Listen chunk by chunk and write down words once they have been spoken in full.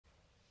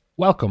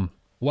Welcome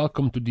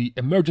to the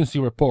emergency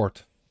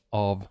report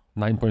of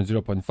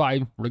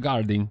 9.0.5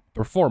 regarding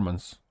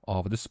performance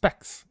of the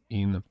specs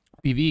in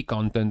PvE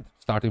content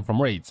starting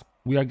from raids.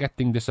 We are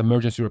getting this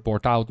emergency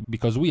report out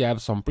because we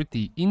have some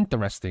pretty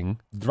interesting,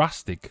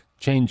 drastic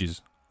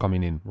changes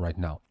coming in right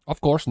now.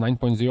 Of course,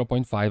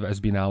 9.0.5 has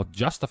been out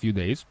just a few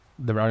days.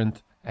 There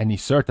aren't any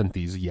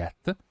certainties yet,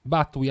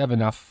 but we have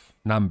enough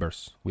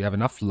numbers. We have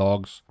enough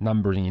logs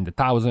numbering in the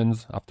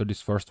thousands after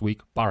this first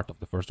week, part of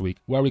the first week,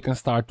 where we can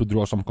start to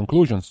draw some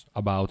conclusions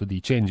about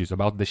the changes,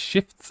 about the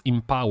shifts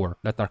in power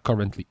that are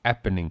currently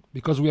happening,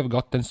 because we have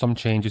gotten some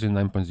changes in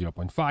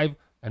 9.0.5,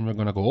 and we're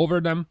gonna go over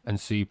them and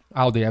see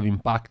how they have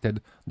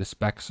impacted the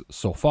specs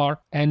so far.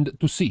 And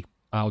to see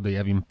how they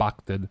have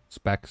impacted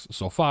specs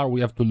so far,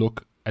 we have to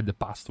look at the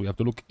past. We have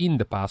to look in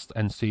the past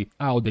and see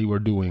how they were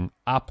doing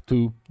up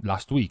to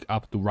last week,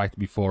 up to right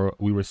before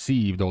we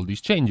received all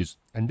these changes.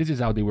 And this is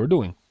how they were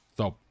doing.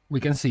 So we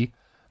can see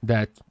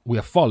that we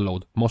have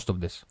followed most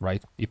of this,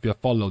 right? If you have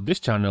followed this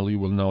channel, you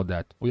will know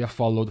that we have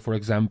followed, for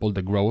example,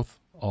 the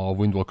growth of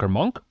Windwalker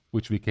Monk,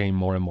 which became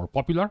more and more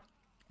popular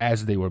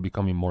as they were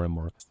becoming more and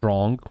more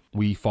strong.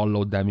 We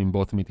followed them in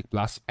both Mythic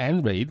Plus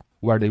and Raid,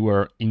 where they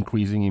were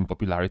increasing in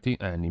popularity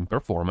and in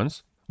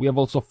performance. We have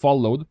also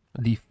followed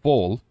the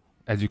fall,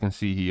 as you can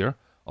see here,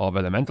 of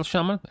Elemental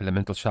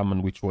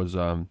Shaman, which was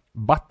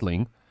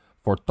battling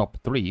for top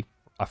 3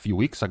 a few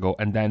weeks ago,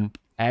 and then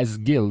as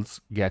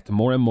guilds get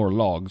more and more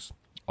logs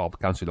of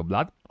Council of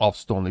Blood, of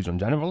Stone Legion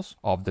Generals,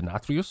 of the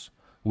Natrius,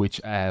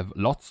 which have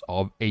lots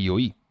of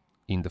AoE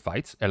in the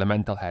fights.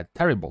 Elemental had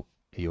terrible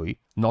AoE,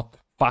 not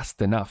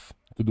fast enough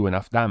to do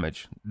enough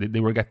damage.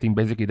 They were getting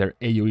basically their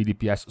AoE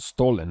DPS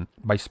stolen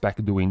by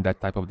Spec doing that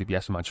type of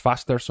DPS much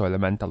faster, so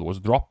Elemental was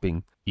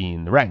dropping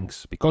in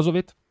ranks because of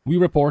it. We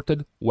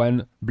reported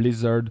when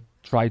Blizzard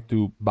tried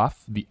to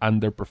buff the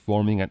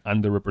underperforming and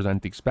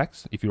underrepresented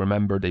specs. If you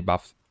remember, they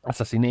buffed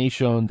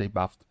Assassination, they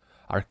buffed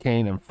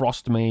Arcane and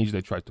Frost Mage,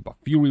 they tried to buff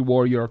Fury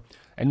Warrior,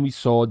 and we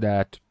saw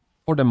that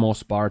for the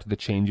most part the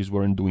changes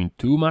weren't doing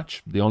too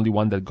much. The only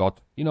one that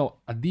got,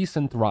 a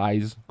decent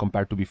rise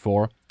compared to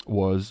before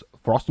was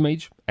Frost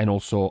Mage and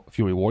also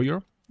Fury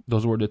Warrior.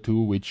 Those were the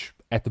two which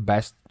at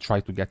best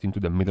tried to get into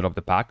the middle of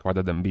the pack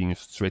rather than being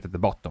straight at the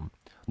bottom.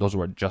 Those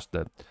were just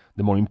the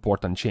more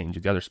important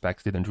changes. The other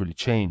specs didn't really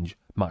change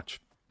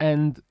much.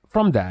 And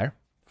from there,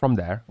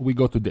 we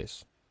go to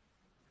this.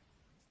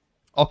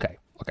 Okay,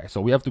 so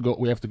we have to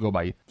go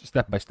by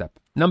step.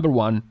 Number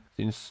 1,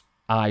 since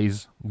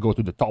eyes go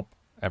to the top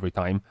every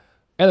time,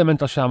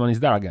 Elemental Shaman is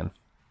there again.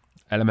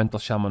 Elemental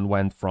Shaman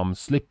went from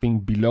slipping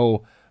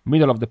below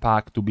middle of the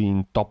pack to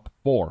being top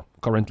 4,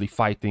 currently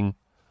fighting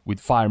with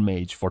Fire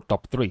Mage for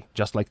top 3,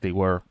 just like they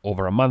were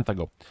over a month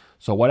ago.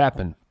 So what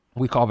happened?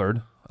 We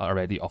covered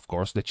already, of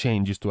course, the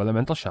changes to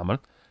Elemental Shaman.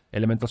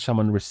 Elemental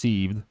Shaman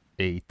received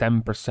a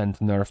 10%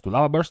 nerf to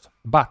Lava Burst,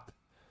 but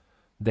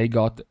they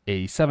got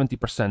a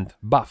 70%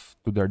 buff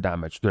to their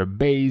damage, their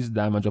base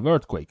damage of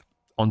Earthquake,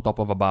 on top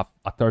of a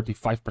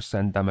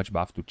 35% damage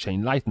buff to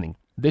Chain Lightning.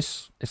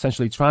 This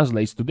essentially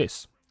translates to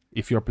this.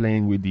 If you're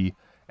playing with the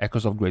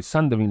Echoes of Great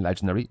Sundering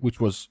Legendary, which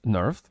was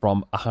nerfed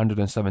from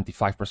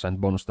 175%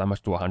 bonus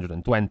damage to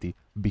 120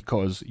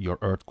 because your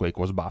Earthquake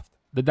was buffed.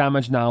 The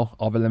damage now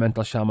of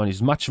Elemental Shaman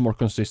is much more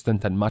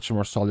consistent and much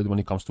more solid when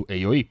it comes to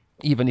AoE.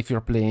 Even if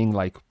you're playing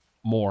like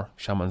more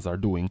Shamans are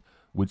doing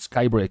with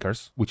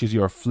Skybreakers, which is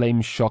your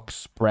Flame Shock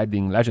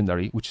spreading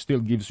legendary, which still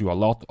gives you a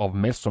lot of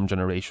Maelstrom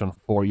generation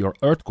for your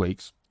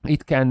Earthquakes,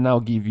 it can now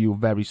give you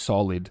very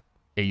solid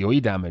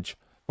AoE damage.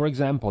 For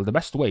example, the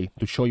best way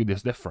to show you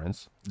this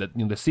difference,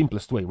 the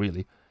simplest way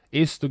really,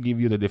 is to give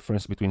you the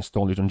difference between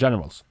Stone Legion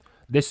Generals.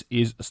 This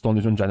is Stone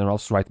Legion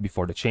Generals right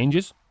before the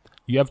changes.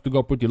 You have to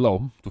go pretty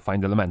low to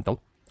find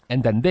Elemental.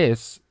 And then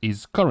this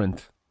is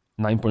current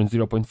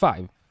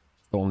 9.0.5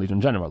 Stone Legion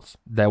Generals.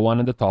 The one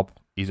at the top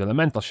is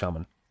Elemental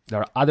Shaman. There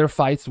are other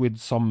fights with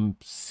some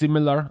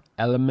similar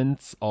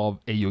elements of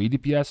AoE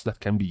DPS that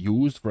can be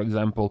used. For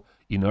example,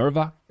 in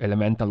Urva,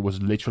 Elemental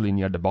was literally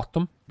near the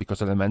bottom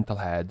because Elemental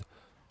had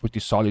pretty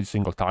solid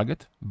single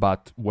target.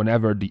 But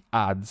whenever the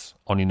adds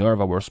on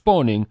Inerva were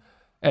spawning,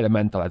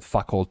 Elemental had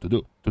fuck all to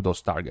do to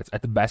those targets.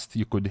 At best,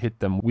 you could hit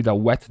them with a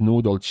wet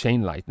noodle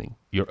Chain Lightning.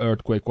 Your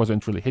Earthquake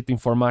wasn't really hitting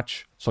for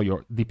much, so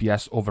your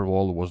DPS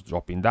overall was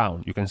dropping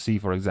down. You can see,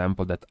 for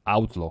example, that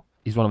Outlaw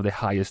is one of the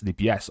highest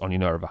DPS on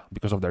Inerva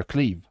because of their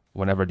cleave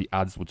whenever the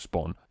adds would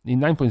spawn.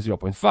 In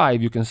 9.0.5,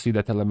 you can see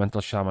that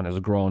Elemental Shaman has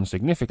grown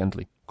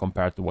significantly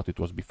compared to what it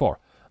was before.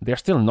 They're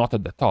still not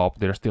at the top,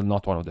 they're still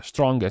not one of the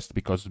strongest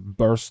because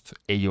burst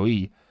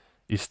AoE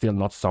is still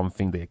not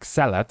something they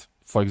excel at.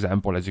 For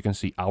example, as you can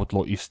see,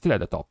 Outlaw is still at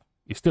the top.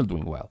 He's still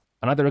doing well.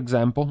 Another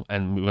example,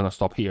 and we're going to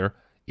stop here,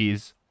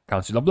 is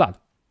Council of Blood.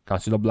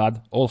 Council of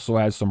Blood also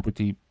has some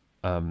pretty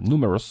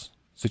numerous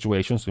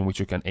situations in which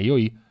you can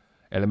AoE.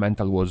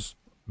 Elemental was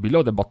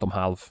below the bottom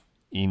half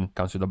in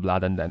Council of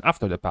Blood, and then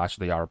after the patch,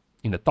 they are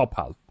in the top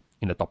half,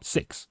 in the top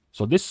 6.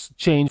 So this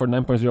change for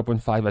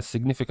 9.0.5 has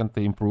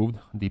significantly improved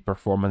the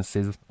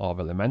performances of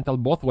Elemental,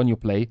 both when you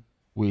play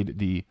with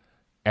the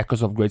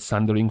Echoes of Great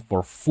Sundering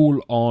for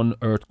full-on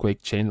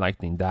Earthquake Chain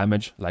Lightning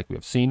damage, like we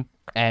have seen.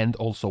 And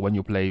also when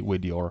you play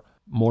with your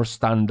more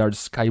standard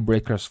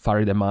Skybreakers,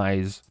 Fiery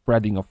Demise,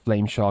 Spreading of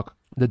Flame Shock,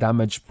 the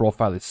damage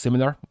profile is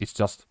similar. It's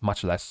just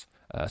much less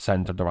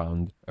centered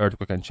around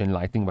Earthquake and Chain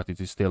Lightning, but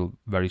it is still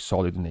very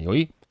solid in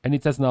AoE. And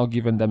it has now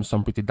given them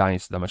some pretty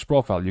nice damage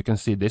profile. You can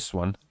see this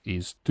one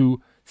is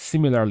 2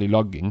 similarly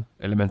logging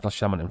Elemental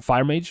Shaman and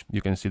Fire Mage.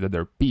 You can see that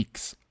their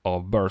peaks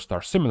of burst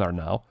are similar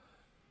now,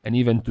 and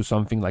even to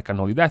something like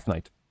Unholy Death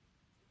Knight.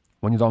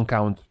 When you don't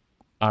count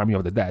Army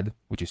of the Dead,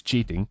 which is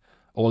cheating,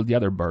 all the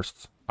other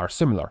bursts are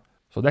similar.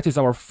 So that is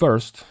our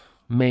first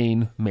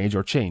main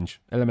major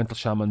change. Elemental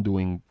Shaman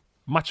doing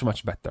much,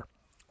 much better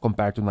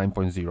compared to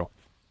 9.0.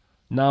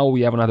 Now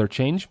we have another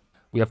change.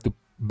 We have to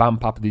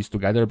bump up these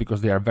together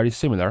because they are very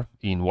similar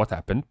in what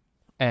happened.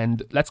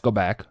 And let's go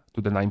back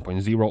to the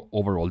 9.0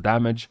 overall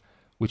damage,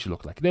 which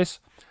looked like this.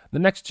 The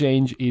next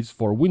change is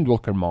for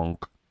Windwalker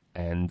Monk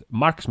and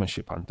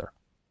Marksmanship Hunter.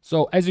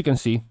 So as you can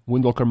see,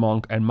 Windwalker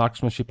Monk and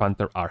Marksmanship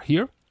Hunter are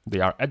here. They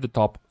are at the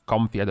top,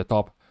 comfy at the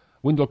top.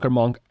 Windwalker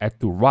Monk had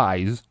to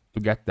rise to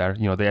get there.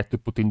 You know, they had to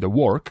put in the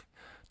work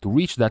to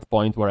reach that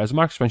point, whereas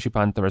Marksmanship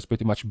Hunter has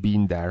pretty much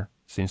been there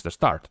since the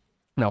start.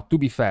 Now, to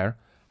be fair,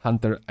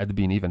 Hunter had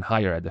been even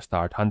higher at the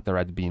start. Hunter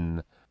had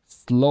been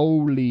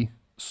slowly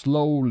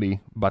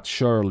but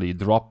surely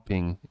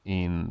dropping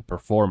in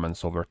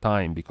performance over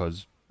time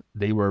because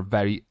they were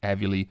very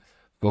heavily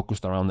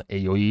focused around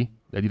AoE.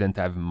 They didn't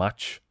have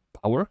much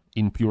power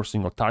in pure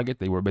single target.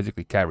 They were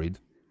basically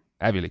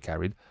heavily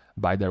carried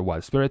by their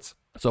Wild Spirits.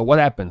 So what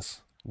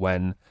happens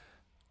when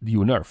you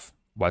nerf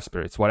Wild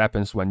Spirits? What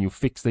happens when you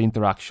fix the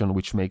interaction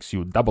which makes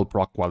you double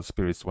proc Wild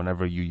Spirits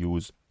whenever you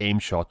use aim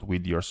shot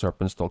with your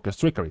Serpent Stalker's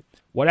Trickery?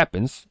 What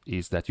happens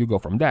is that you go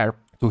from there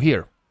to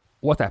here.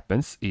 What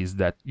happens is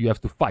that you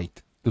have to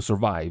fight to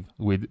survive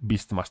with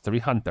Beast Mastery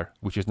Hunter,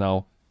 which is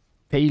now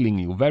tailing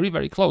you very,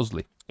 very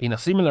closely. In a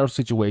similar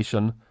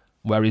situation,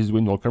 where is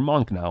Windwalker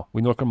Monk now?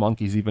 Windwalker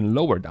Monk is even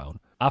lower down.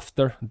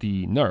 After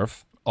the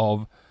nerf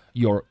of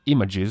your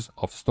images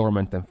of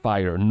Torment and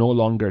Fire no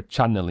longer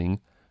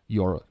channeling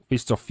your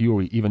Fists of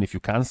Fury even if you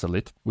cancel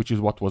it, which is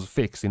what was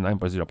fixed in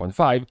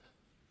 9.0.5,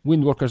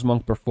 Windwalker's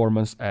Monk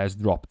performance has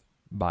dropped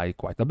by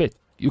quite a bit.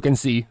 You can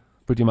see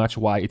pretty much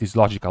why it is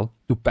logical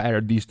to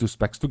pair these two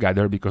specs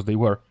together, because they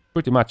were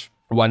pretty much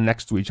one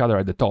next to each other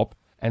at the top,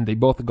 and they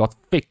both got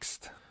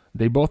fixed.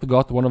 They both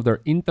got one of their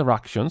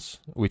interactions,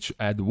 which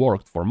had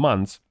worked for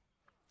months,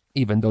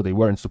 even though they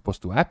weren't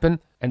supposed to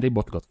happen, and they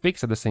both got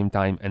fixed at the same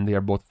time, and they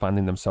are both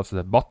finding themselves at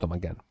the bottom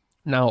again.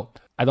 Now,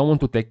 I don't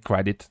want to take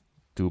credit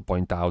to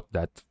point out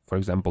that, for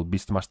example,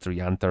 Beast Mastery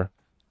Hunter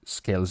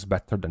scales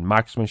better than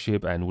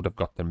Marksmanship and would have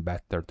gotten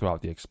better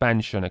throughout the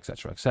expansion,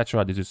 etc.,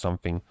 etc. This is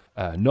something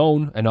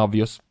known and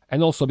obvious.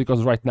 And also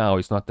because right now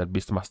it's not that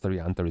Beast Mastery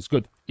Hunter is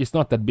good. It's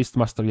not that Beast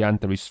Mastery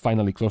Hunter is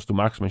finally close to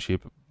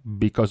Marksmanship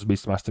because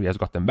Beast Mastery has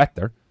gotten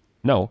better.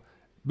 No,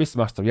 Beast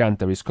Mastery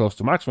Hunter is close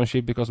to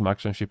Marksmanship because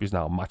Marksmanship is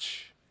now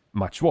much,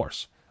 much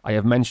worse. I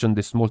have mentioned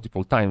this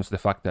multiple times, the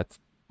fact that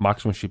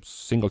Marksmanship's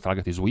single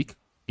target is weak.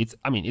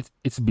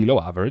 It's below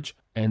average,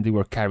 and they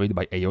were carried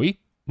by AoE.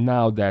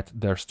 Now that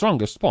their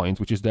strongest point,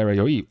 which is their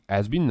AoE,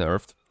 has been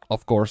nerfed,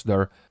 of course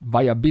their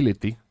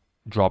viability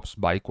drops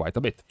by quite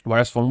a bit.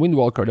 Whereas from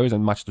Windwalker, there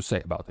isn't much to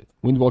say about it.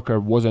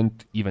 Windwalker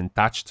wasn't even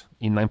touched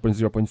in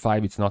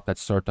 9.0.5. It's not that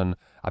certain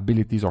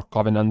abilities or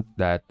Covenant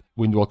that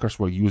Windwalkers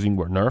were using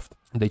were nerfed.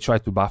 They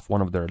tried to buff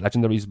one of their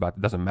legendaries, but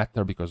it doesn't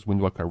matter because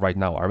Windwalker right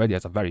now already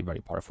has a very, very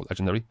powerful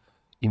legendary,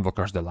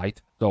 Invoker's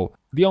Delight. So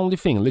the only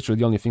thing, literally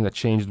the only thing that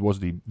changed was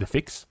the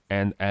fix,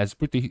 and has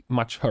pretty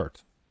much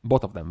hurt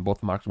both of them,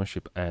 both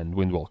Marksmanship and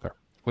Windwalker.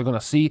 We're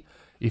gonna see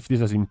if this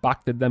has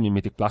impacted them in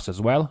Mythic Plus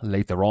as well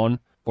later on.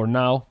 For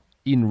now,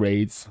 in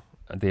raids,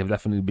 they have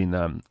definitely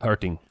been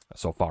hurting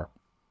so far.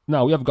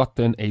 Now we have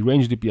gotten a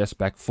range DPS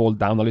pack fall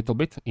down a little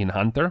bit in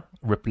Hunter,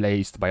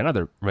 replaced by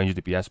another range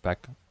DPS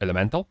pack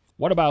Elemental.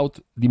 What about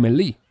the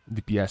melee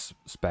DPS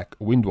spec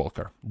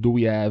Windwalker? Do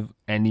we have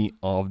any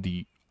of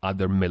the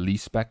other melee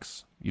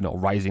specs,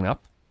 rising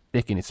up,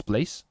 taking its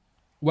place?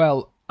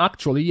 Well,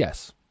 actually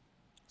yes.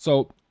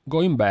 So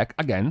going back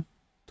again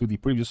to the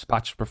previous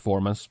patch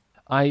performance,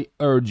 I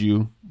urge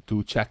you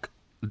to check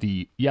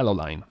the yellow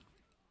line.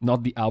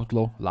 Not the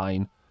Outlaw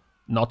line,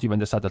 not even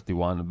the Subtlety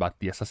one, but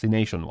the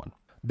Assassination one.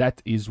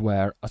 That is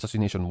where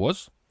Assassination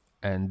was,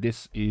 and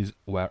this is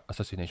where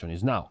Assassination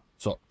is now.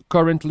 So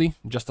currently,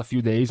 just a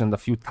few days and a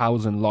few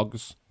thousand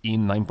logs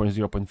in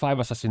 9.0.5,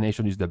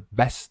 Assassination is the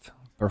best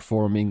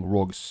performing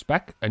rogue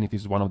spec, and it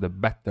is one of the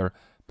better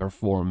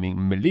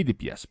performing melee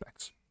DPS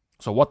specs.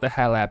 So what the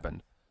hell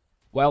happened?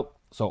 Well,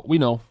 so we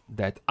know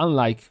that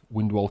unlike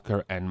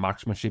Windwalker and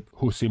Marksmanship,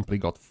 who simply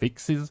got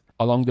fixes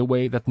along the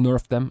way that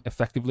nerfed them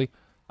effectively,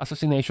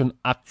 Assassination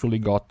actually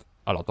got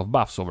a lot of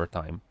buffs over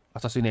time.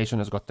 Assassination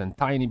has gotten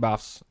tiny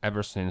buffs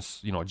ever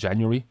since,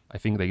 January. I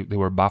think they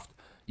were buffed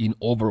in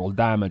overall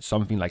damage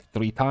something like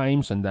 3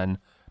 times, and then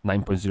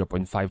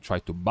 9.0.5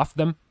 tried to buff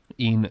them.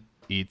 In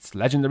its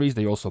legendaries,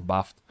 they also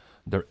buffed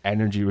their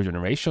energy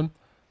regeneration.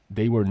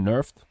 They were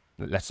nerfed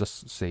let's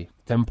just say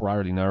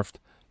temporarily nerfed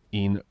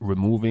in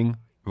removing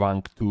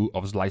rank 2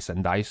 of Slice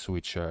and Dice,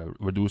 which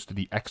reduced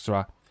the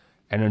extra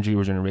energy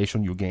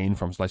regeneration you gain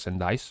from Slice and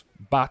Dice,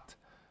 but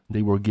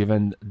they were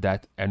given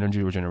that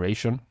energy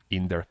regeneration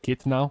in their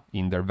kit now,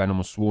 in their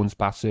Venomous Wounds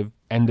passive,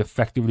 and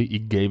effectively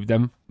it gave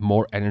them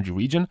more energy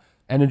regen.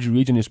 Energy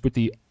regen is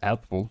pretty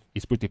helpful,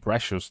 it's pretty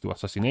precious to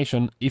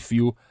Assassination if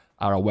you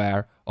are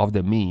aware of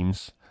the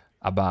memes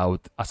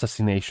about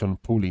Assassination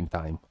pooling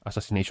time,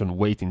 Assassination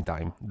waiting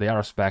time. They are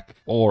a spec,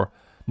 or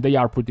they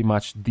are pretty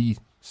much the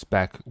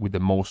spec with the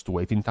most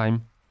waiting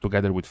time,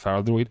 together with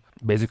Feral Druid,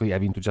 basically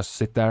having to just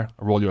sit there,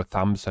 roll your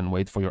thumbs and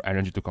wait for your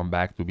energy to come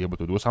back to be able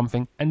to do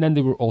something. And then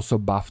they were also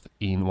buffed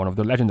in one of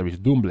the legendaries,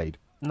 Doomblade.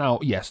 Now,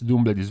 yes,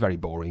 Doomblade is very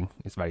boring,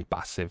 it's very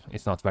passive,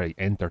 it's not very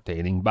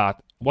entertaining,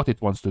 but what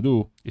it wants to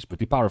do is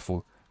pretty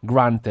powerful.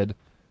 Granted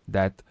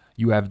that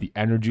you have the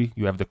energy,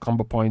 you have the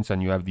combo points,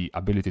 and you have the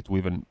ability to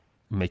even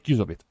make use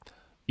of it.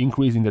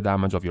 Increasing the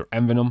damage of your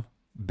Envenom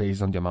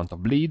based on the amount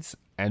of bleeds,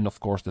 and of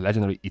course the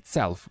legendary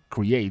itself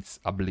creates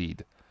a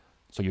bleed.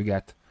 So you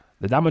get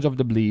the damage of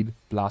the bleed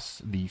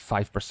plus the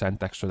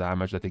 5% extra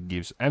damage that it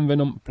gives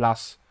Envenom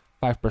plus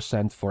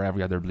 5% for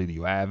every other bleed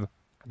you have.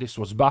 This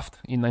was buffed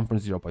in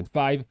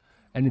 9.0.5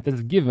 and it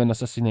has given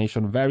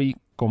Assassination very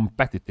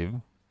competitive.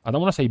 I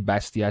don't want to say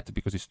best yet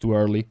because it's too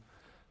early,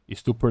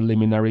 it's too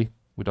preliminary,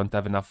 we don't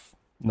have enough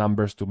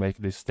numbers to make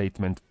this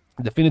statement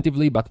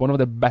definitively, but one of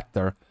the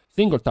better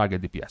single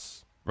target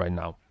DPS right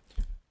now.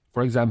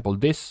 For example,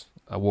 this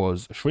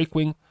was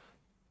Shriekwing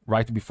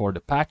right before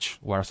the patch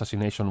where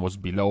Assassination was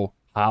below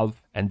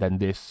half, and then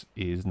this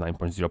is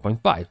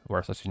 9.0.5 where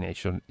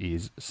Assassination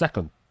is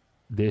second.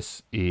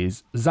 This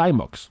is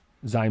Zymox.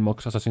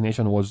 Zymox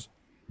Assassination was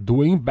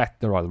doing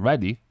better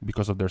already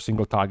because of their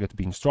single target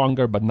being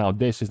stronger, but now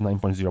this is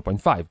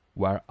 9.0.5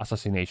 where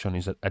Assassination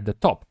is at the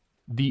top.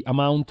 The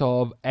amount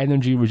of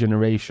energy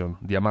regeneration,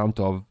 the amount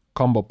of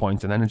combo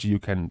points and energy you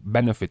can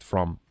benefit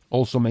from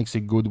also makes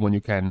it good when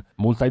you can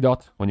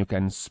multi-dot, when you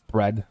can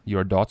spread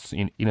your dots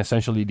in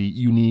essentially the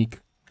unique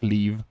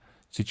cleave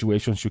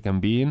situations you can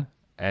be in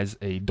as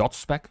a dot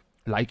spec,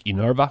 like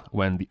Inerva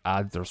when the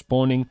ads are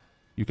spawning.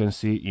 You can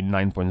see in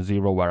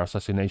 9.0 where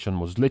Assassination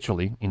was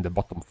literally in the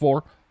bottom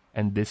 4,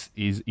 and this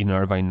is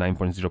Inerva in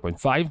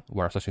 9.0.5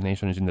 where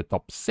Assassination is in the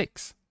top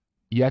 6.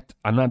 Yet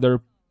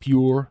another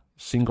pure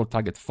single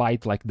target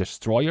fight like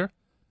Destroyer.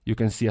 You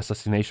can see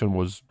Assassination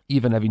was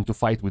even having to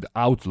fight with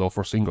Outlaw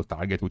for single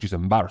target, which is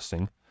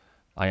embarrassing.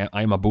 I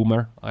am a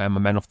boomer, I am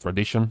a man of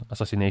tradition.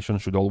 Assassination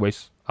should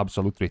always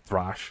absolutely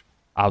thrash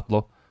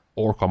Outlaw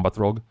or Combat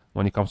Rogue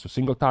when it comes to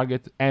single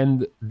target,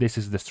 and this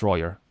is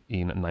Destroyer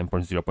in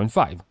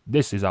 9.0.5.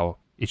 This is how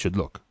it should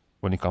look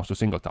when it comes to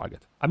single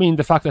target. I mean,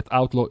 the fact that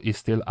Outlaw is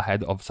still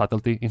ahead of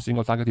Subtlety in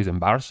single target is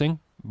embarrassing,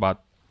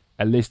 but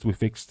at least we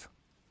fixed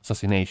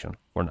Assassination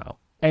for now.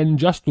 And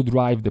just to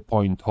drive the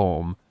point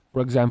home,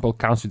 for example,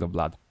 Council of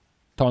Blood.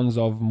 Tons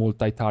of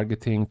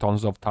multi-targeting,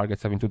 tons of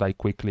targets having to die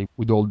quickly,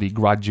 with all the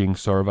grudging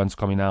servants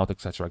coming out,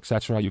 etc,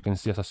 etc. You can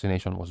see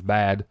Assassination was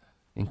bad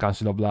in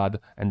Council of Blood,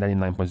 and then in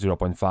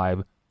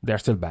 9.0.5, they're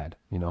still bad,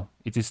 you know.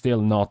 It is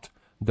still not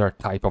their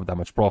type of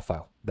damage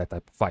profile, that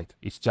type of fight.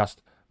 It's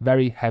just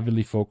very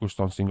heavily focused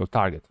on single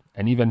target.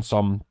 And even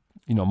some,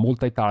 you know,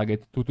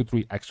 multi-target, 2 to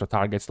 3 extra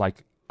targets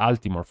like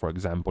Altimore, for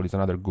example, is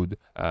another good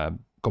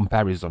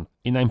comparison.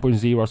 In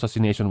 9.0,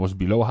 Assassination was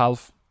below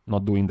half,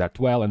 not doing that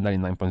well, and then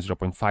in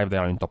 9.0.5 they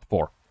are in top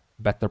 4.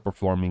 Better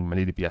performing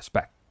melee DPS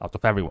spec out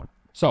of everyone.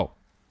 So,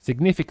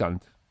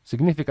 significant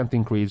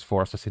increase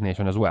for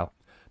Assassination as well.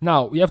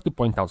 Now, we have to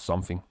point out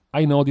something.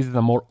 I know this is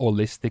a more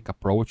holistic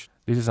approach,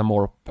 this is a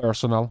more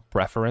personal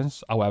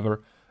preference,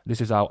 however,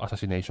 this is how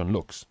Assassination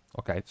looks,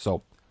 okay?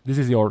 So, this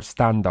is your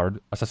standard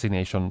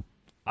Assassination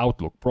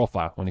outlook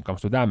profile when it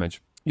comes to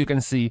damage. You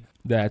can see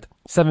that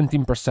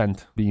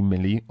 17% being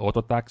melee auto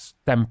attacks,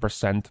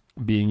 10%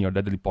 being your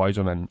deadly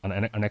poison, and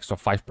an extra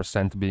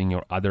 5% being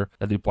your other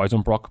deadly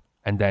poison proc.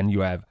 And then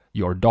you have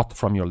your dot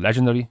from your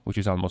legendary, which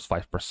is almost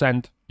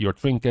 5%, your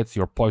trinkets,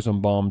 your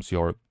poison bombs,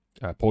 your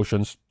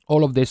potions.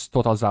 All of this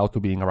totals out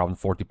to being around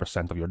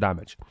 40% of your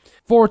damage.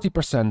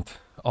 40%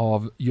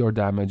 of your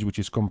damage, which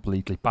is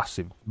completely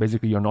passive.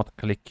 Basically, you're not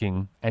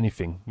clicking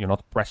anything. You're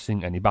not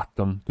pressing any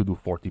button to do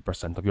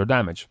 40% of your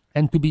damage.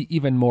 And to be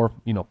even more,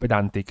 you know,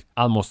 pedantic,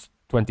 almost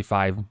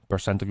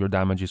 25% of your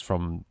damage is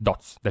from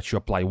dots that you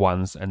apply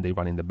once and they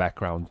run in the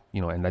background,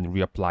 you know, and then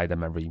reapply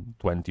them every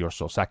 20 or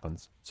so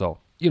seconds. So,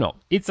 you know,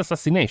 it's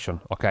Assassination,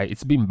 okay?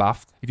 It's been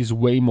buffed. It is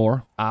way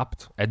more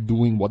apt at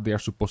doing what they are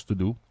supposed to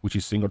do, which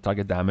is single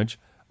target damage.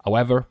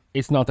 However,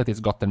 it's not that it's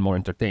gotten more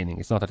entertaining,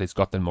 it's not that it's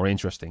gotten more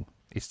interesting,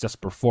 it's just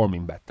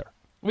performing better.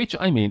 Which,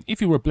 I mean,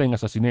 if you were playing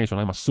Assassination,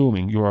 I'm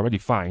assuming you're already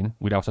fine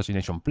with how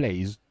Assassination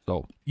plays,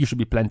 so you should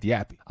be plenty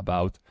happy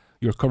about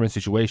your current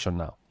situation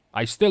now.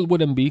 I still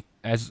wouldn't be,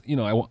 as, you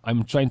know,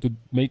 I'm trying to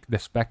make the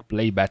spec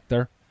play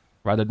better,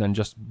 rather than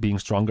just being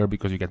stronger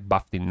because you get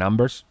buffed in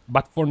numbers.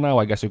 But for now,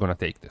 I guess you're gonna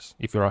take this.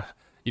 If you're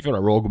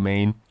a rogue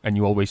main, and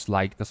you always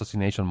liked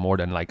Assassination more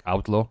than like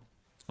Outlaw,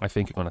 I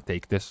think you're gonna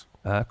take this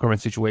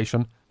current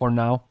situation for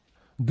now.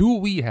 Do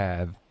we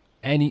have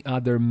any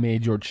other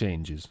major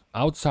changes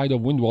outside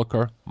of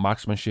Windwalker,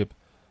 Marksmanship,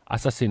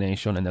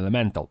 Assassination, and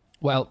Elemental?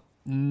 Well,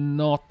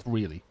 not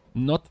really.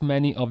 Not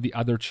many of the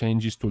other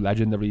changes to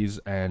legendaries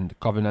and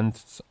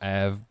covenants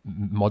have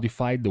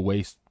modified the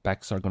way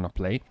specs are gonna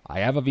play. I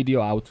have a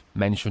video out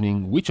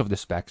mentioning which of the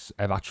specs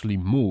have actually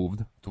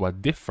moved to a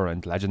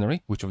different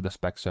legendary, which of the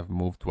specs have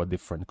moved to a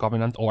different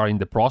covenant or are in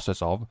the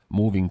process of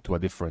moving to a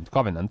different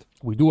covenant.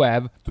 We do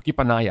have to keep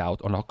an eye out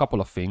on a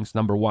couple of things.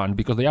 Number one,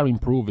 because they are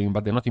improving,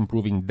 but they're not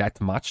improving that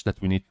much that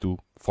we need to,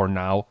 for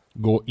now,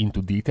 go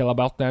into detail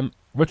about them.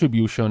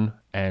 Retribution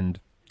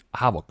and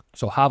Havoc.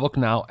 So Havoc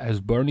now has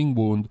Burning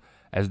Wound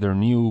as their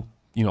new,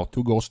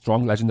 to go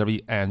strong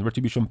legendary, and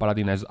Retribution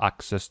Paladin has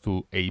access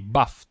to a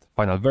buffed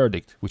Final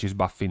Verdict, which is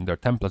buffing their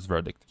Template's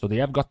Verdict. So they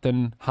have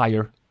gotten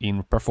higher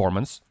in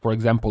performance. For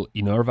example,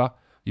 in Irva,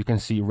 you can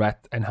see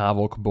Ret and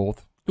Havoc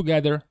both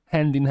together,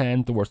 hand in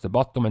hand towards the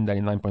bottom, and then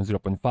in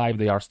 9.0.5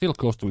 they are still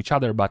close to each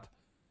other, but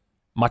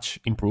much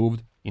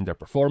improved in their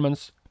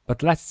performance.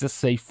 But let's just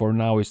say for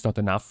now it's not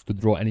enough to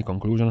draw any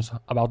conclusions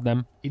about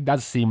them. It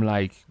does seem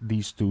like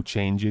these two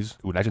changes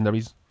to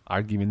legendaries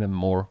are giving them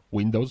more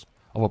windows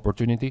of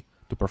opportunity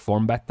to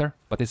perform better,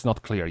 but it's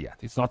not clear yet.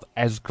 It's not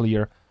as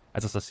clear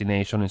as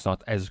Assassination, it's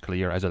not as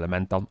clear as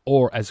Elemental,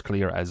 or as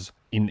clear as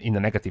in the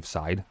negative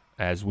side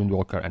as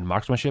Windwalker and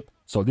Marksmanship.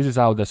 So this is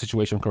how the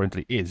situation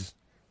currently is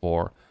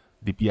for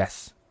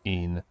DPS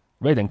in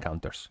raid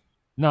encounters.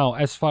 Now,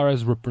 as far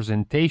as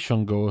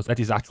representation goes, that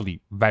is actually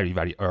very,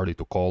 very early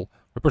to call.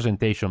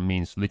 Representation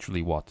means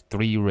literally,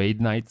 3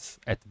 raid nights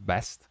at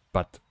best.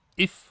 But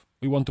if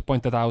we want to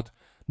point that out,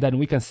 then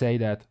we can say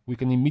that we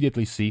can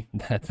immediately see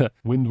that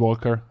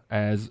Windwalker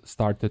has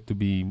started to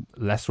be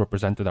less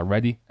represented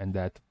already, and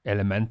that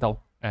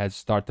Elemental has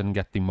started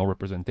getting more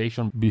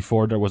representation.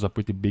 Before, there was a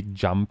pretty big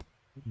jump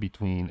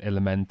between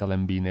Elemental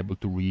and being able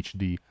to reach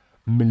the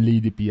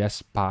melee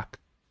DPS pack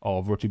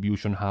of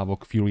Retribution,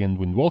 Havoc, Fury, and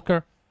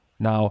Windwalker.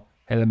 Now,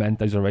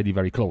 Elemental is already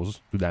very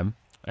close to them,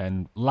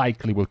 and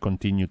likely will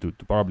continue to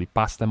probably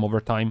pass them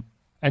over time.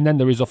 And then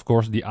there is, of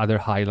course, the other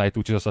highlight,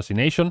 which is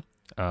Assassination.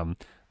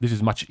 This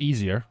is much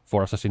easier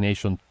for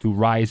Assassination to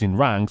rise in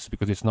ranks,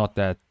 because it's not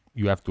that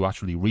you have to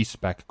actually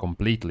respec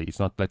completely. It's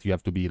not that you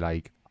have to be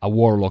like a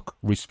Warlock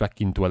respec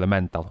into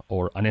Elemental,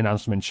 or an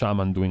Enhancement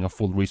Shaman doing a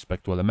full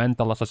respec to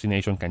Elemental.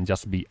 Assassination can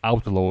just be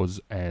Outlaws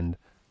and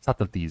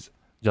Subtleties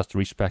just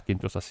respec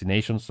into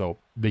Assassination, so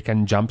they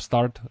can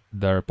jumpstart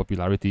their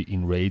popularity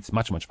in raids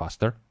much, much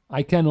faster.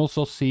 I can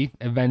also see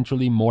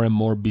eventually more and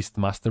more Beast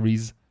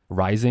Masteries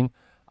rising.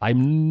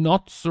 I'm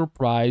not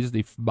surprised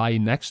if by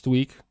next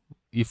week,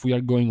 if we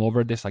are going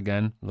over this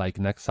again, like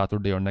next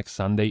Saturday or next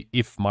Sunday,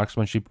 if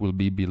Marksmanship will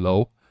be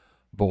below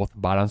both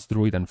Balanced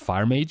Druid and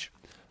Fire Mage,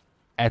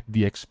 at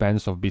the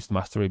expense of Beast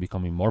Mastery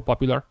becoming more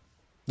popular.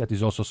 That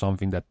is also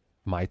something that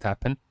might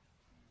happen.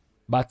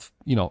 But,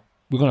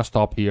 we're gonna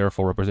stop here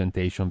for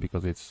representation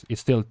because it's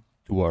still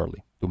too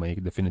early to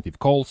make definitive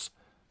calls.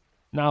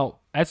 Now,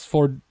 as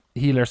for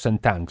healers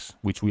and tanks,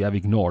 which we have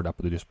ignored up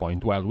to this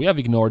point, well, we have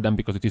ignored them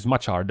because it is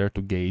much harder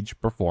to gauge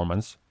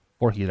performance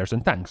for healers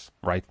and tanks,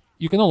 right?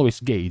 You can always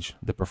gauge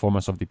the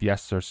performance of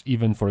DPSers,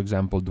 even, for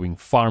example, doing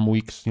farm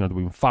weeks,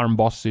 doing farm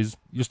bosses.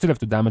 You still have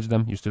to damage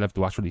them, you still have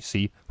to actually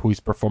see who is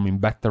performing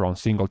better on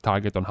single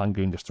target on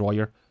Hungering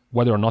Destroyer.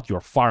 Whether or not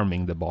you're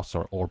farming the boss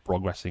or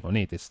progressing on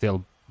it, it's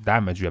still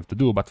damage you have to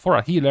do. But for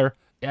a healer,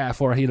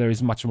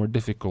 it's much more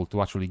difficult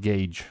to actually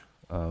gauge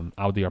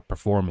how they are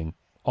performing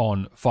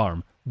on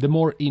farm. The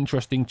more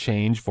interesting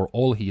change for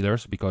all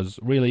healers, because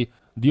really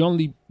the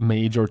only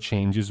major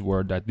changes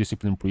were that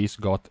Discipline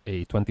Priest got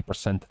a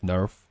 20%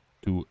 nerf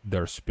to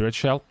their Spirit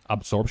Shell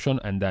absorption,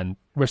 and then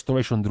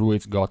Restoration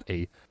Druids got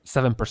a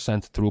 7%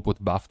 throughput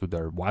buff to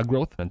their Wild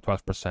Growth and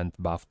 12%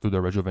 buff to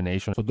their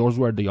Rejuvenation. So those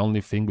were the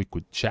only thing we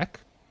could check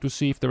to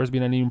see if there has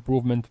been any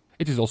improvement.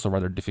 It is also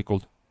rather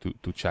difficult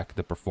to check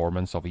the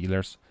performance of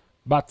healers.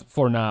 But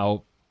for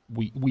now,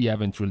 we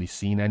haven't really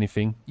seen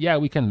anything. Yeah,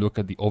 we can look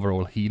at the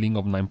overall healing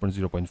of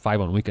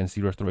 9.0.5 and we can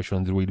see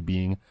Restoration Druid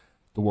being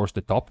towards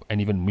the top,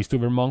 and even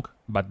Mistweaver Monk,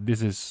 but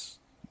this is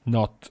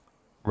not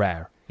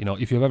rare.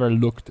 If you've ever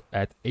looked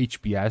at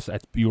HPS,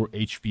 at pure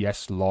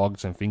HPS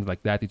logs and things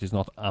like that, it is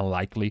not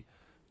unlikely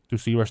to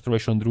see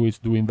Restoration Druids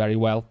doing very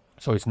well.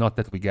 So it's not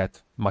that we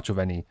get much of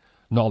any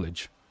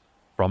knowledge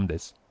from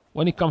this.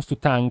 When it comes to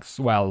tanks,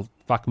 well,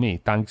 fuck me,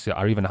 tanks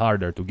are even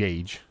harder to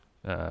gauge.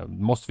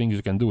 Most things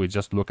you can do is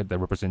just look at the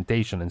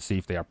representation and see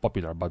if they are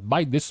popular. But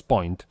by this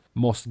point,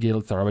 most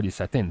guilds are already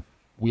set in.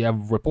 We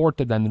have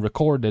reported and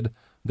recorded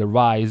the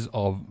rise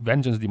of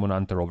Vengeance Demon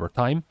Hunter over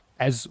time.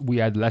 As we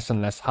had less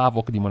and less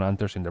Havoc Demon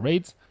Hunters in the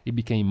raids, it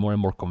became more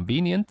and more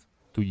convenient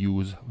to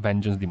use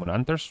Vengeance Demon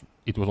Hunters.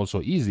 It was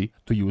also easy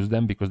to use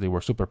them because they were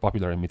super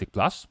popular in Mythic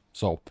Plus.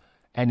 So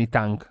any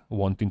tank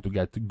wanting to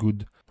get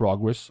good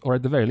progress, or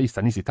at the very least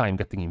an easy time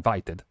getting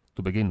invited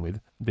to begin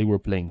with, they were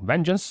playing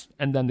Vengeance,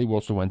 and then they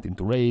also went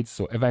into raids.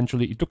 So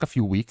eventually, it took a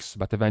few weeks,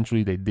 but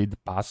eventually they did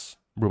pass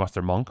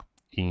Brewmaster Monk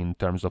in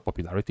terms of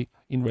popularity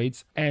in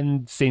raids,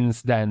 and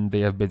since then they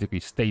have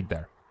basically stayed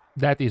there.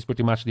 That is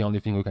pretty much the only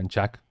thing we can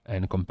check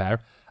and compare.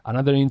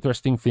 Another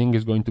interesting thing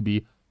is going to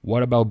be,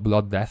 what about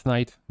Blood Death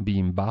Knight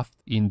being buffed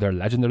in their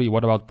legendary?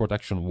 What about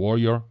Protection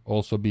Warrior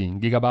also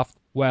being giga buffed?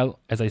 Well,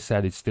 as I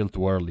said, it's still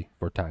too early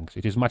for tanks.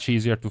 It is much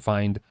easier to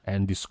find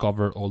and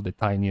discover all the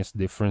tiniest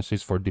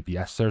differences for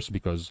DPSers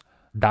because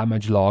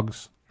damage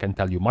logs can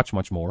tell you much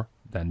more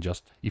than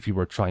just if you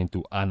were trying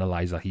to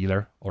analyze a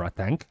healer or a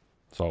tank.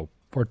 So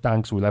for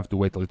tanks, we'll have to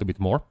wait a little bit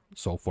more.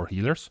 So for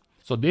healers.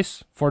 So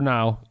this, for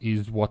now,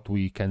 is what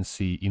we can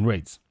see in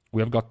raids.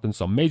 We have gotten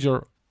some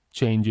major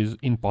changes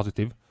in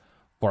positive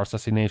for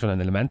Assassination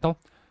and Elemental,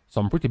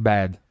 some pretty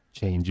bad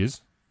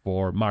changes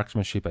for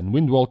Marksmanship and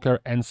Windwalker,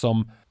 and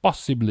some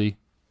possibly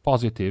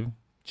positive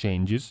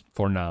changes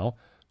for now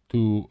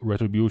to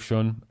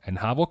Retribution and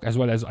Havoc, as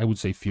well as, I would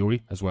say,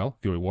 Fury as well,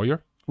 Fury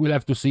Warrior. We'll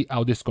have to see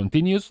how this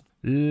continues.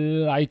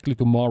 Likely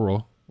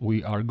tomorrow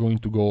we are going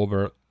to go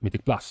over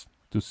Mythic Plus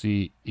to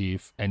see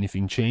if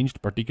anything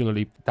changed,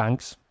 particularly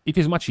tanks. It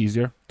is much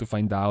easier to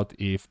find out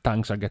if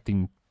tanks are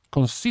getting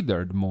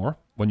considered more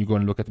when you go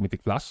and look at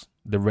Mythic Plus,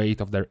 the rate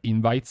of their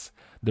invites,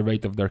 the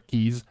rate of their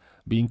keys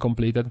being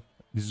completed.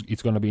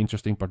 It's going to be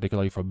interesting,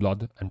 particularly for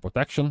Blood and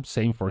Protection.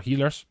 Same for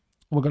healers.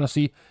 We're going to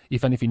see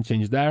if anything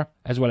changed there,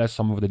 as well as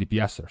some of the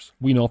DPSers.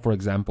 We know, for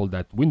example,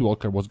 that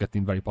Windwalker was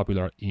getting very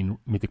popular in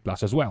Mythic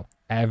Plus as well.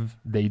 Have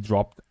they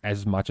dropped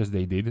as much as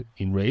they did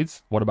in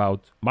raids? What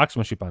about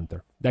Marksmanship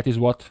Hunter? That is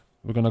what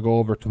we're going to go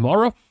over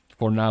tomorrow.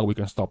 For now, we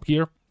can stop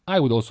here. I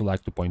would also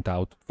like to point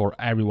out for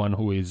everyone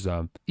who is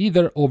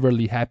either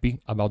overly happy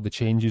about the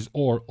changes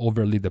or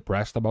overly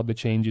depressed about the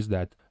changes,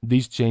 that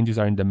these changes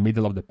are in the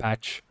middle of the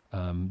patch.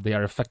 They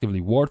are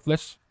effectively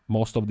worthless.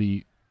 Most of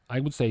the,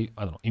 I would say,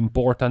 I don't know,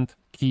 important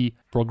key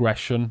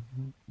progression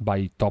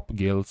by top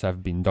guilds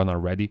have been done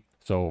already.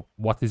 So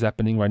what is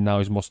happening right now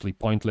is mostly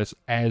pointless,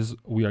 as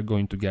we are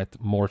going to get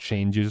more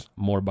changes,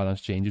 more balance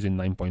changes in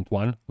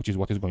 9.1, which is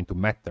what is going to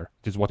matter.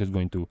 It is what is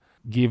going to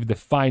give the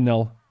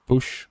final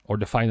push or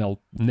the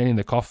final nail in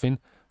the coffin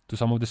to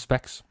some of the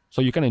specs.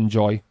 So you can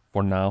enjoy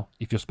for now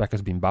if your spec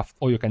has been buffed,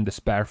 or you can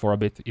despair for a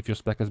bit if your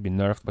spec has been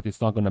nerfed, but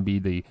it's not going to be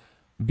the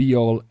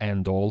be-all,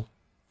 end-all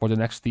for the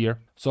next tier.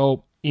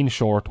 So in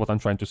short, what I'm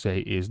trying to say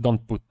is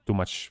don't put too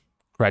much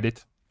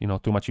credit,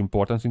 too much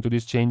importance into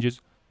these changes.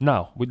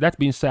 Now, with that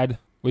being said,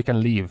 we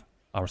can leave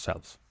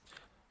ourselves.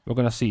 We're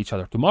going to see each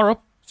other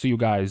tomorrow. See you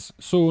guys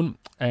soon.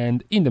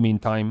 And in the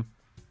meantime,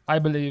 I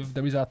believe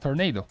there is a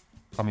tornado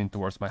coming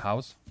towards my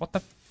house. What the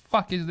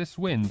fuck is this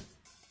wind?